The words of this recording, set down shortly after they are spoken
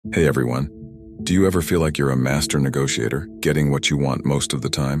Hey everyone. Do you ever feel like you're a master negotiator, getting what you want most of the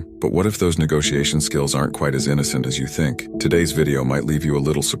time? But what if those negotiation skills aren't quite as innocent as you think? Today's video might leave you a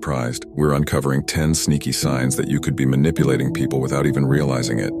little surprised. We're uncovering 10 sneaky signs that you could be manipulating people without even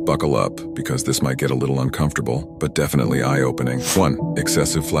realizing it. Buckle up, because this might get a little uncomfortable, but definitely eye-opening. 1.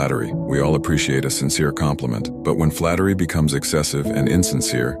 Excessive flattery. We all appreciate a sincere compliment, but when flattery becomes excessive and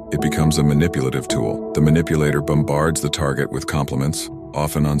insincere, it becomes a manipulative tool. The manipulator bombards the target with compliments,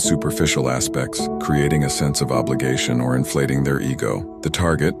 often on superficial aspects, creating a sense of obligation or inflating their ego. The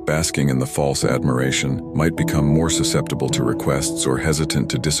target, basking in the false admiration, might become more susceptible to requests or hesitant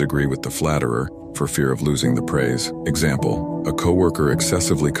to disagree with the flatterer for fear of losing the praise. Example: a coworker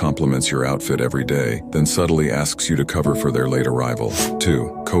excessively compliments your outfit every day, then subtly asks you to cover for their late arrival.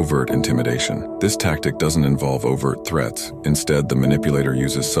 2. Covert intimidation. This tactic doesn't involve overt threats. Instead, the manipulator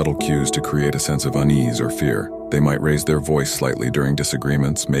uses subtle cues to create a sense of unease or fear. They might raise their voice slightly during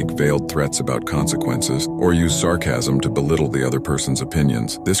disagreements, make veiled threats about consequences, or use sarcasm to belittle the other person's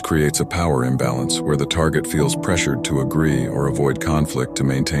opinions. This creates a power imbalance where the target feels pressured to agree or avoid conflict to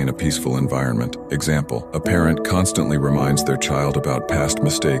maintain a peaceful environment. Example: a parent constantly reminds their child about past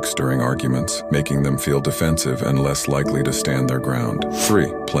mistakes during arguments, making them feel defensive and less likely to stand their ground.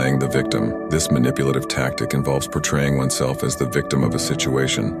 3. Playing the victim. This manipulative tactic involves portraying oneself as the victim of a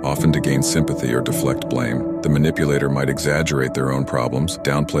situation, often to gain sympathy or deflect blame. The manipulator might exaggerate their own problems,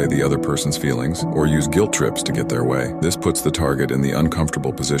 downplay the other person's feelings, or use guilt trips to get their way. This puts the target in the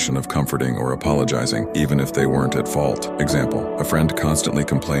uncomfortable position of comforting or apologizing, even if they weren't at fault. Example: a friend constantly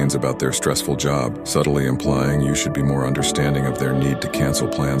complains about their stressful job, subtly implying you should be more understanding of their need to cancel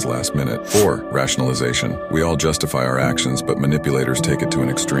plans last minute. 4. Rationalization. We all justify our actions, but manipulators take it to an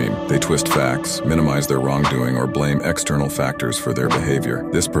extreme. They twist facts, minimize their wrongdoing, or blame external factors for their behavior.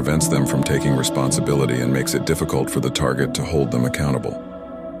 This prevents them from taking responsibility and makes it difficult for the target to hold them accountable.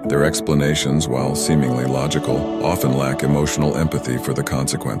 Their explanations, while seemingly logical, often lack emotional empathy for the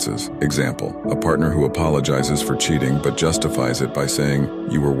consequences. Example: a partner who apologizes for cheating but justifies it by saying,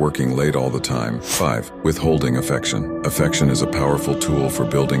 "You were working late all the time." 5. Withholding affection. Affection is a powerful tool for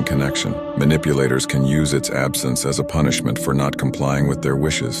building connection. Manipulators can use its absence as a punishment for not complying with their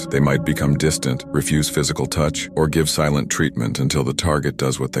wishes. They might become distant, refuse physical touch, or give silent treatment until the target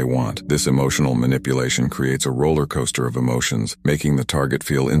does what they want. This emotional manipulation creates a roller coaster of emotions, making the target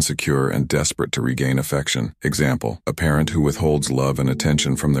feel insecure and desperate to regain affection. Example: a parent who withholds love and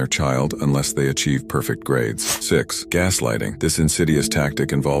attention from their child unless they achieve perfect grades. 6. Gaslighting. This insidious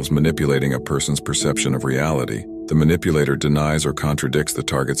tactic involves manipulating a person's perception of reality. The manipulator denies or contradicts the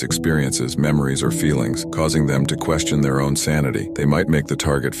target's experiences, memories, or feelings, causing them to question their own sanity. They might make the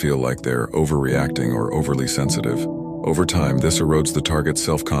target feel like they're overreacting or overly sensitive. Over time, this erodes the target's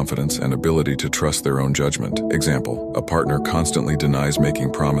self-confidence and ability to trust their own judgment. Example: a partner constantly denies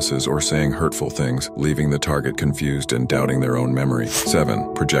making promises or saying hurtful things, leaving the target confused and doubting their own memory.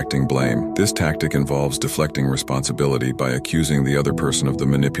 7. Projecting blame. This tactic involves deflecting responsibility by accusing the other person of the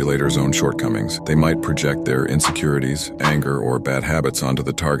manipulator's own shortcomings. They might project their insecurities, anger, or bad habits onto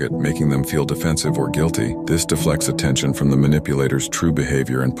the target, making them feel defensive or guilty. This deflects attention from the manipulator's true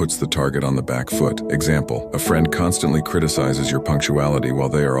behavior and puts the target on the back foot. Example: a friend constantly criticizes your punctuality while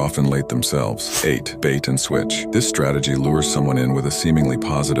they are often late themselves. 8. Bait and switch. This strategy lures someone in with a seemingly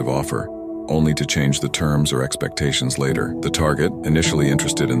positive offer, only to change the terms or expectations later. The target, initially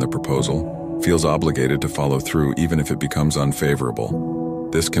interested in the proposal, feels obligated to follow through even if it becomes unfavorable.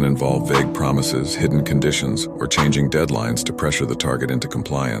 This can involve vague promises, hidden conditions, or changing deadlines to pressure the target into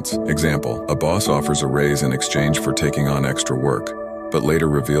compliance. Example: a boss offers a raise in exchange for taking on extra work, but later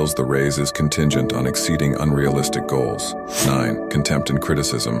reveals the raise is contingent on exceeding unrealistic goals. 9. Contempt and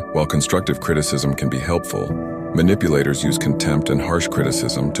criticism. While constructive criticism can be helpful, manipulators use contempt and harsh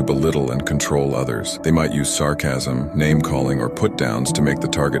criticism to belittle and control others. They might use sarcasm, name-calling, or put-downs to make the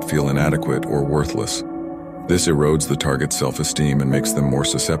target feel inadequate or worthless. This erodes the target's self-esteem and makes them more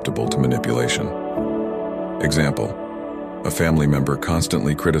susceptible to manipulation. Example: a family member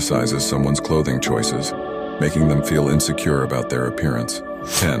constantly criticizes someone's clothing choices, making them feel insecure about their appearance.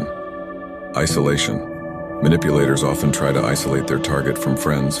 10. Isolation. Manipulators often try to isolate their target from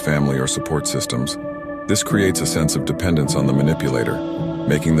friends, family, or support systems. This creates a sense of dependence on the manipulator,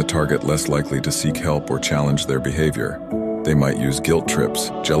 making the target less likely to seek help or challenge their behavior. They might use guilt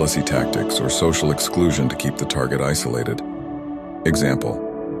trips, jealousy tactics, or social exclusion to keep the target isolated. Example: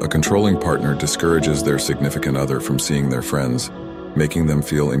 a controlling partner discourages their significant other from seeing their friends, making them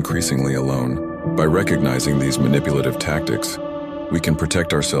feel increasingly alone. By recognizing these manipulative tactics, we can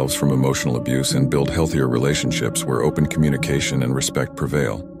protect ourselves from emotional abuse and build healthier relationships where open communication and respect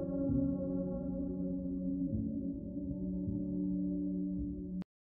prevail.